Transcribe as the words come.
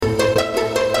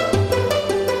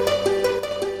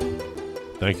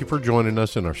Thank you for joining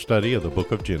us in our study of the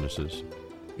book of Genesis,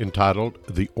 entitled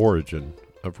The Origin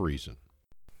of Reason.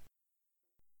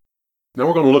 Now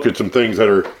we're going to look at some things that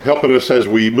are helping us as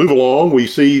we move along. We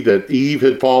see that Eve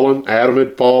had fallen, Adam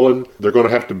had fallen. They're going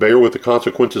to have to bear with the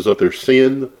consequences of their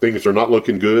sin. Things are not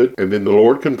looking good. And then the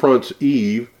Lord confronts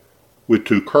Eve with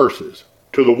two curses.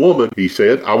 To the woman, he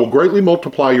said, I will greatly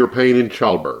multiply your pain in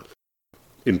childbirth.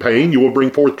 In pain you will bring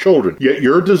forth children, yet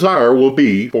your desire will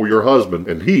be for your husband,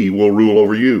 and he will rule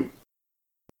over you.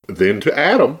 Then to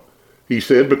Adam, he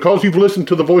said, because you've listened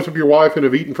to the voice of your wife and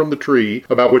have eaten from the tree,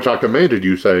 about which I commanded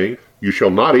you, saying, you shall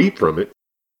not eat from it,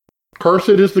 cursed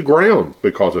is the ground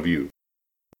because of you.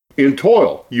 In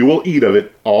toil you will eat of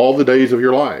it all the days of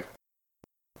your life.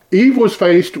 Eve was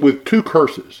faced with two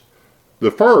curses.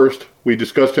 The first, we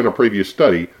discussed in a previous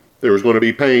study, there was going to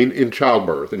be pain in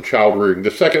childbirth and child rearing. The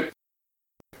second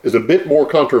is a bit more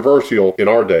controversial in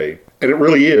our day, and it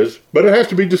really is, but it has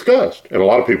to be discussed. And a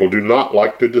lot of people do not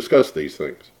like to discuss these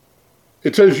things.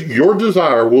 It says, your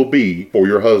desire will be for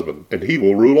your husband, and he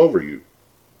will rule over you.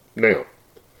 Now,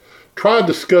 try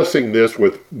discussing this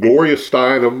with Gloria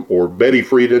Steinem or Betty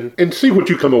Friedan and see what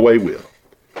you come away with.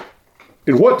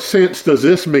 In what sense does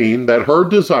this mean that her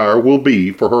desire will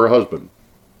be for her husband?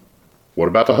 What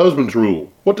about the husband's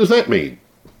rule? What does that mean?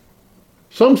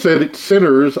 Some said it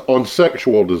centers on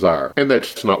sexual desire, and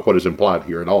that's not what is implied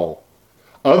here at all.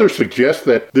 Others suggest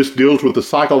that this deals with the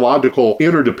psychological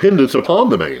interdependence upon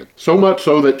the man, so much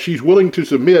so that she's willing to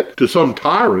submit to some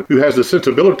tyrant who has the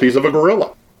sensibilities of a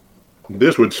gorilla.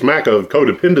 This would smack of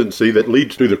codependency that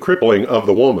leads to the crippling of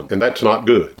the woman, and that's not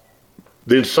good.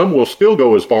 Then some will still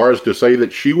go as far as to say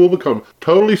that she will become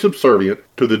totally subservient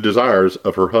to the desires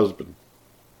of her husband.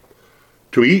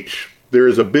 To each, there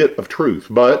is a bit of truth,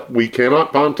 but we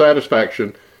cannot find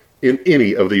satisfaction in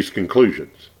any of these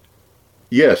conclusions.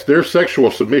 Yes, there's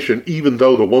sexual submission even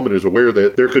though the woman is aware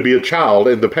that there could be a child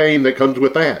and the pain that comes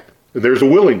with that. And there's a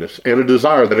willingness and a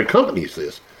desire that accompanies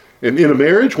this. And in a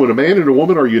marriage, when a man and a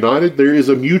woman are united, there is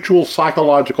a mutual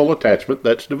psychological attachment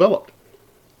that's developed.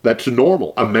 That's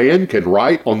normal. A man can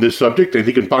write on this subject and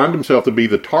he can find himself to be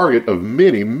the target of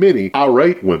many, many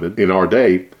irate women in our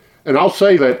day. And I'll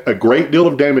say that a great deal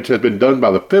of damage has been done by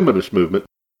the feminist movement,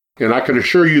 and I can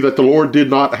assure you that the Lord did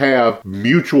not have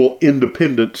mutual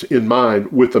independence in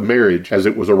mind with the marriage as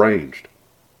it was arranged.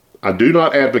 I do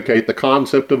not advocate the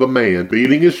concept of a man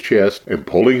beating his chest and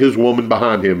pulling his woman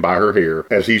behind him by her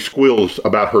hair as he squeals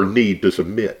about her need to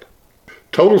submit.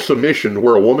 Total submission,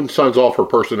 where a woman signs off her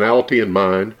personality and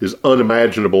mind, is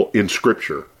unimaginable in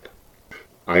Scripture.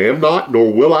 I am not,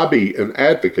 nor will I be, an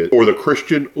advocate for the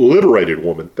Christian liberated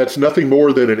woman. That's nothing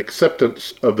more than an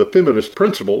acceptance of the feminist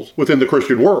principles within the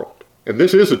Christian world. And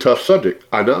this is a tough subject,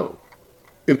 I know.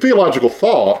 In theological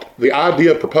thought, the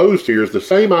idea proposed here is the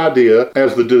same idea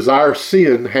as the desire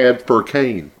sin had for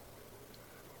Cain.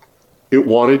 It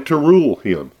wanted to rule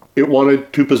him. It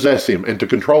wanted to possess him and to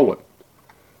control him.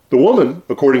 The woman,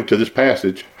 according to this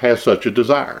passage, has such a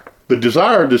desire. The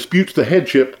desire disputes the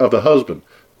headship of the husband.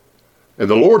 And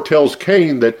the Lord tells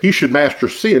Cain that he should master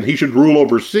sin, he should rule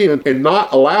over sin, and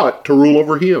not allow it to rule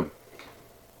over him.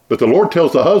 But the Lord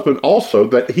tells the husband also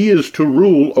that he is to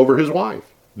rule over his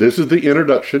wife. This is the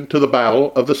introduction to the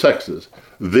battle of the sexes.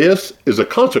 This is a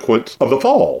consequence of the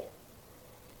fall.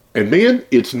 And men,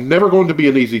 it's never going to be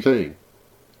an easy thing.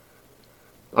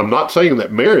 I'm not saying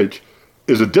that marriage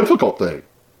is a difficult thing.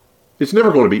 It's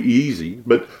never going to be easy,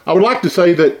 but I would like to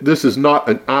say that this is not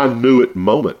an I knew it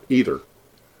moment either.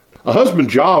 A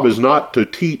husband's job is not to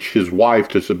teach his wife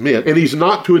to submit, and he's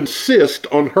not to insist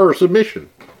on her submission.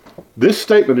 This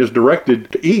statement is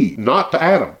directed to Eve, not to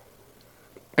Adam,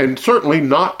 and certainly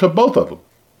not to both of them.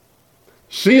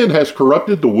 Sin has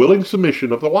corrupted the willing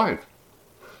submission of the wife.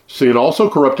 Sin also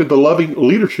corrupted the loving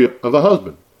leadership of the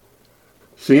husband.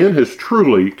 Sin has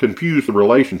truly confused the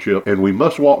relationship, and we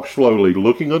must walk slowly,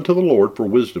 looking unto the Lord for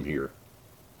wisdom here.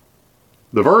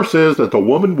 The verse says that the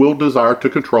woman will desire to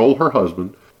control her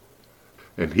husband,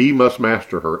 and he must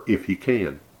master her if he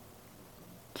can.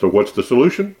 So what's the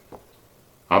solution?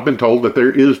 I've been told that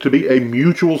there is to be a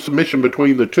mutual submission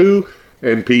between the two,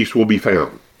 and peace will be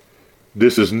found.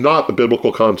 This is not the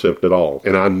biblical concept at all,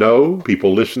 and I know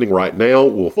people listening right now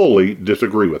will fully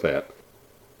disagree with that.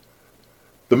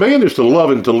 The man is to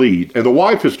love and to lead, and the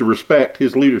wife is to respect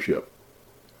his leadership.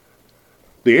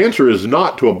 The answer is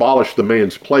not to abolish the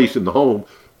man's place in the home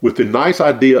with the nice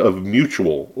idea of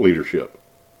mutual leadership.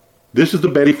 This is the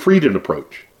Betty Friedan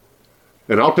approach.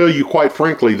 And I'll tell you quite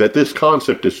frankly that this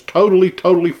concept is totally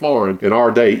foreign in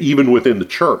our day, even within the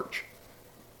church.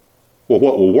 Well,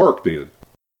 what will work then?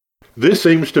 This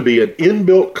seems to be an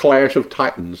inbuilt clash of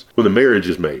titans when the marriage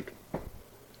is made.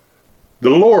 The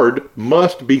Lord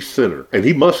must be center, and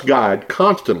he must guide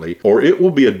constantly, or it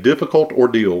will be a difficult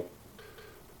ordeal.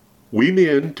 We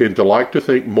men tend to like to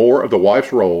think more of the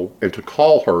wife's role and to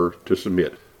call her to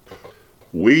submit.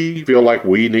 We feel like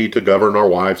we need to govern our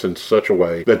wives in such a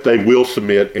way that they will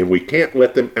submit, and we can't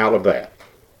let them out of that.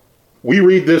 We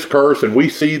read this curse and we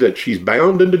see that she's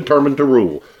bound and determined to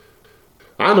rule.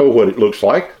 I know what it looks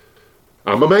like.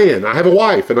 I'm a man. I have a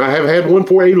wife, and I have had one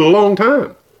for a long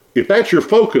time. If that's your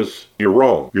focus, you're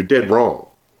wrong. You're dead wrong.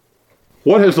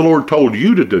 What has the Lord told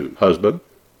you to do, husband?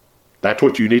 That's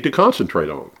what you need to concentrate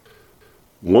on.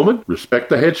 Woman, respect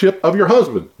the headship of your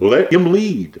husband. Let him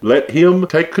lead. Let him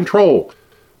take control.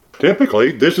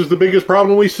 Typically, this is the biggest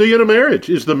problem we see in a marriage,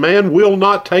 is the man will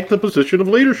not take the position of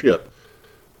leadership.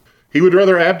 He would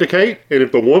rather abdicate, and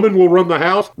if the woman will run the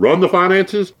house, run the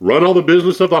finances, run all the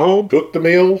business of the home, cook the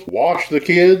meals, wash the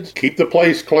kids, keep the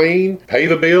place clean, pay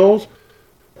the bills,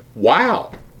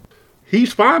 wow.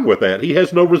 He's fine with that. He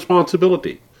has no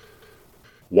responsibility.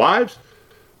 Wives,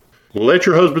 let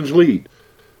your husbands lead.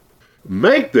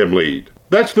 Make them lead.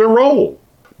 That's their role.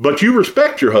 But you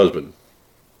respect your husband.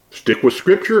 Stick with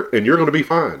Scripture, and you're going to be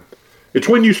fine. It's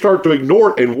when you start to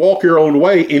ignore it and walk your own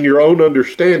way in your own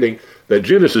understanding that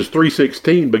Genesis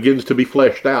 3:16 begins to be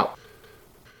fleshed out.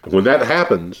 When that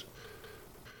happens,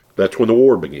 that's when the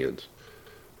war begins.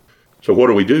 So what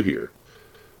do we do here?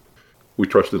 We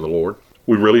trust in the Lord.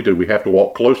 We really do. We have to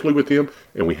walk closely with him,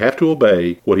 and we have to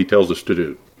obey what he tells us to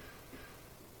do.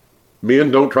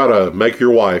 Men, don't try to make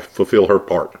your wife fulfill her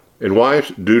part. And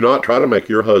wives, do not try to make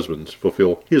your husbands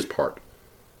fulfill his part.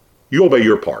 You obey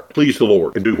your part, please the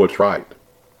Lord, and do what's right.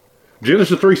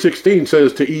 Genesis 3:16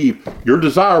 says to Eve, your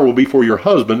desire will be for your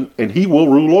husband, and he will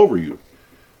rule over you.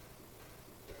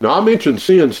 Now, I mentioned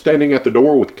sin standing at the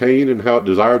door with Cain and how it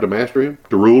desired to master him,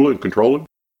 to rule and control him.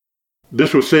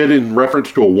 This was said in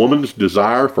reference to a woman's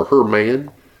desire for her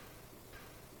man.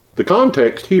 The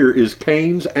context here is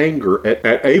Cain's anger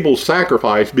at Abel's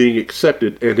sacrifice being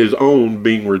accepted and his own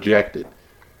being rejected.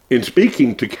 In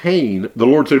speaking to Cain, the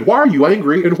Lord said, why are you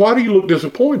angry and why do you look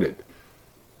disappointed?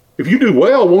 If you do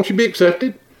well, won't you be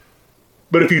accepted?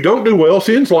 But if you don't do well,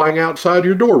 sin's lying outside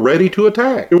your door, ready to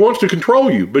attack. It wants to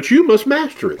control you, but you must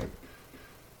master it.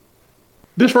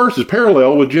 This verse is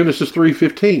parallel with Genesis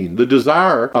 3:15. The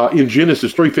desire in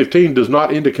Genesis 3:15 does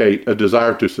not indicate a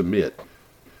desire to submit.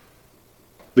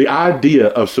 The idea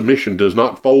of submission does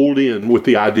not fold in with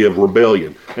the idea of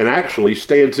rebellion, and actually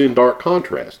stands in dark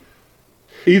contrast.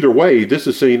 Either way, this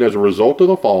is seen as a result of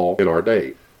the fall in our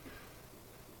day.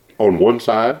 On one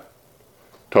side,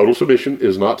 total submission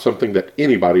is not something that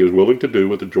anybody is willing to do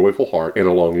with a joyful heart and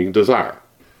a longing desire.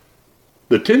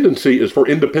 The tendency is for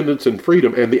independence and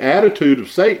freedom, and the attitude of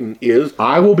Satan is,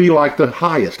 I will be like the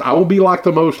highest. I will be like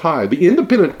the Most High. The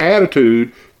independent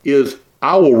attitude is,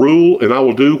 I will rule and I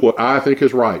will do what I think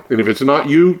is right. And if it's not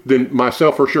you, then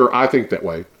myself for sure, I think that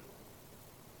way.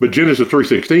 But Genesis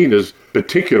 3:16 is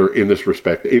particular in this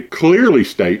respect. It clearly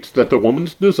states that the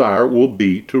woman's desire will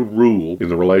be to rule in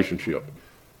the relationship.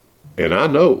 And I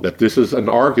know that this is an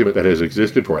argument that has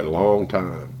existed for a long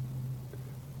time.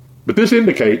 But this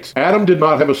indicates Adam did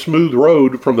not have a smooth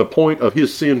road from the point of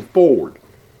his sin forward.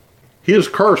 His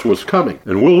curse was coming,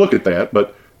 and we'll look at that,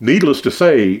 but needless to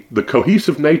say, the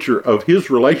cohesive nature of his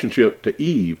relationship to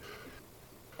Eve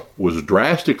was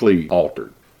drastically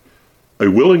altered. A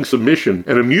willing submission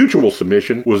and a mutual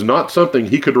submission was not something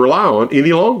he could rely on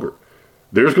any longer.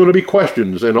 There's going to be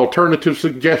questions and alternative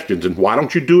suggestions, and why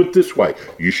don't you do it this way?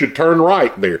 You should turn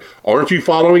right there. Aren't you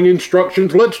following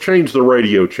instructions? Let's change the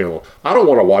radio channel. I don't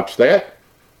want to watch that.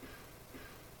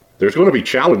 There's going to be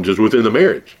challenges within the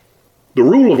marriage. The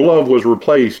rule of love was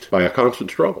replaced by a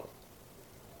constant struggle.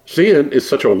 Sin is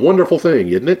such a wonderful thing,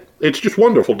 isn't it? It's just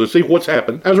wonderful to see what's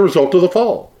happened as a result of the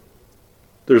fall.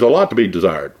 There's a lot to be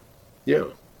desired. Yeah.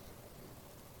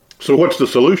 So what's the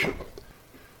solution?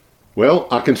 Well,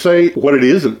 I can say what it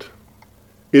isn't.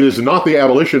 It is not the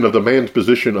abolition of the man's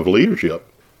position of leadership.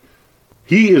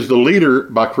 He is the leader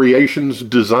by creation's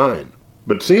design.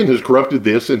 But sin has corrupted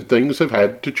this, and things have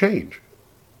had to change.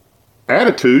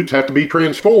 Attitudes have to be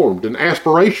transformed, and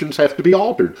aspirations have to be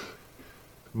altered.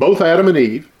 Both Adam and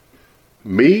Eve,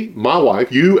 me, my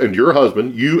wife, you and your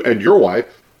husband, you and your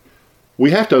wife, we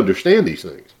have to understand these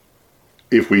things.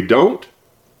 If we don't,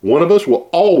 one of us will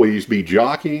always be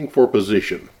jockeying for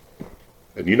position.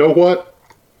 And you know what?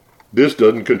 This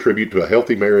doesn't contribute to a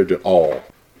healthy marriage at all.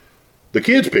 The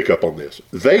kids pick up on this.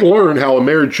 They learn how a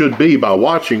marriage should be by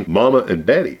watching Mama and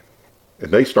Daddy.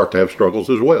 And they start to have struggles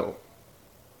as well.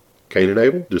 Cain and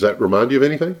Abel, does that remind you of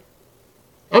anything?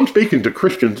 I'm speaking to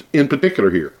Christians in particular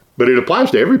here, but it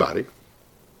applies to everybody.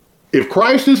 If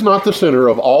Christ is not the center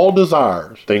of all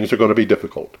desires, things are going to be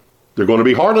difficult. They're going to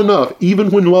be hard enough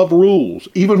even when love rules.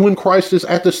 Even when Christ is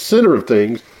at the center of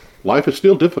things, life is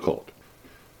still difficult.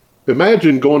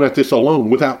 Imagine going at this alone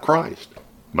without Christ.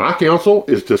 My counsel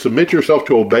is to submit yourself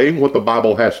to obeying what the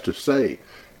Bible has to say.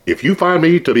 If you find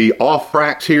me to be off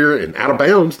tracks here and out of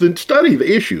bounds, then study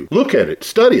the issue. Look at it,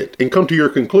 study it, and come to your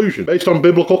conclusion based on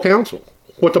biblical counsel,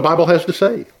 what the Bible has to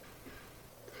say.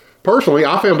 Personally,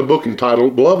 I found a book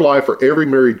entitled Love Life for Every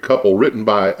Married Couple, written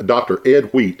by Dr.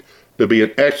 Ed Wheat, to be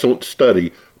an excellent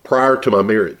study prior to my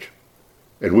marriage.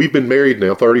 And we've been married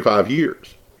now 35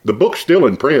 years. The book's still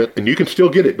in print, and you can still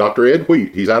get it. Dr. Ed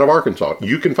Wheat, he's out of Arkansas.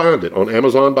 You can find it on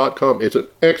Amazon.com. It's an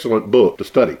excellent book to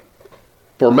study.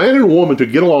 For a man and a woman to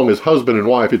get along as husband and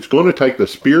wife, it's going to take the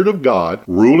Spirit of God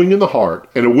ruling in the heart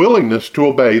and a willingness to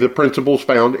obey the principles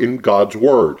found in God's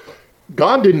Word.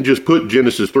 God didn't just put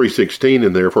Genesis 3:16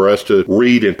 in there for us to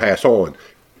read and pass on.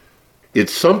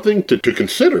 It's something to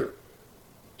consider.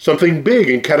 Something big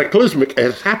and cataclysmic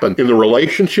has happened in the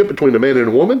relationship between a man and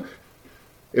a woman,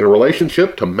 in a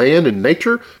relationship to man and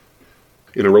nature,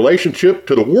 in a relationship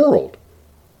to the world.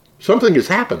 Something has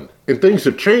happened, and things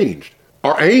have changed.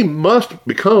 Our aim must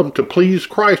become to please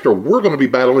Christ, or we're going to be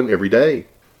battling every day.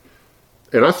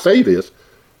 And I say this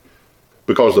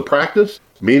because the practice,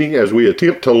 meaning as we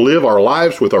attempt to live our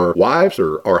lives with our wives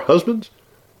or our husbands,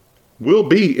 will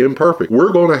be imperfect.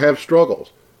 We're going to have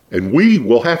struggles, and we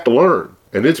will have to learn.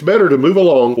 And it's better to move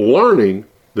along learning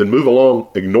than move along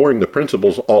ignoring the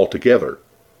principles altogether.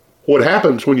 What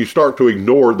happens when you start to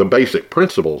ignore the basic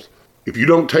principles? If you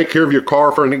don't take care of your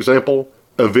car, for an example,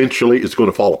 eventually it's going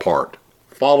to fall apart.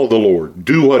 Follow the Lord.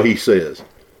 Do what He says.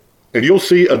 And you'll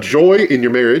see a joy in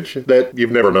your marriage that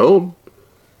you've never known.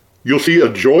 You'll see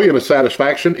a joy and a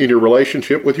satisfaction in your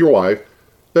relationship with your wife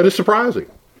that is surprising.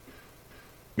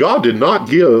 God did not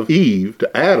give Eve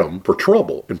to Adam for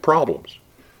trouble and problems.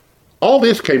 All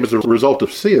this came as a result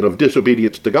of sin, of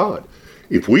disobedience to God.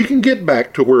 If we can get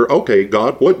back to where, okay,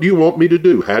 God, what do you want me to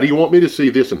do? How do you want me to see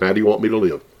this, and how do you want me to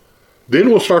live? Then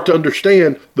we'll start to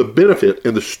understand the benefit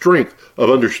and the strength of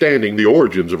understanding the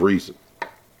origins of reason.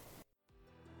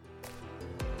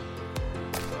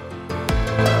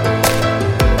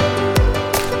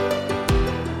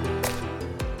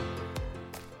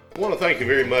 I want to thank you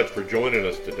very much for joining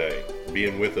us today,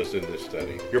 being with us in this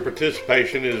study. Your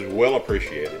participation is well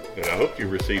appreciated, and I hope you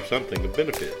receive something of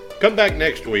benefit. Come back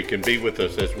next week and be with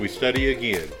us as we study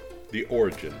again the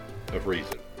origin of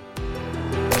reason.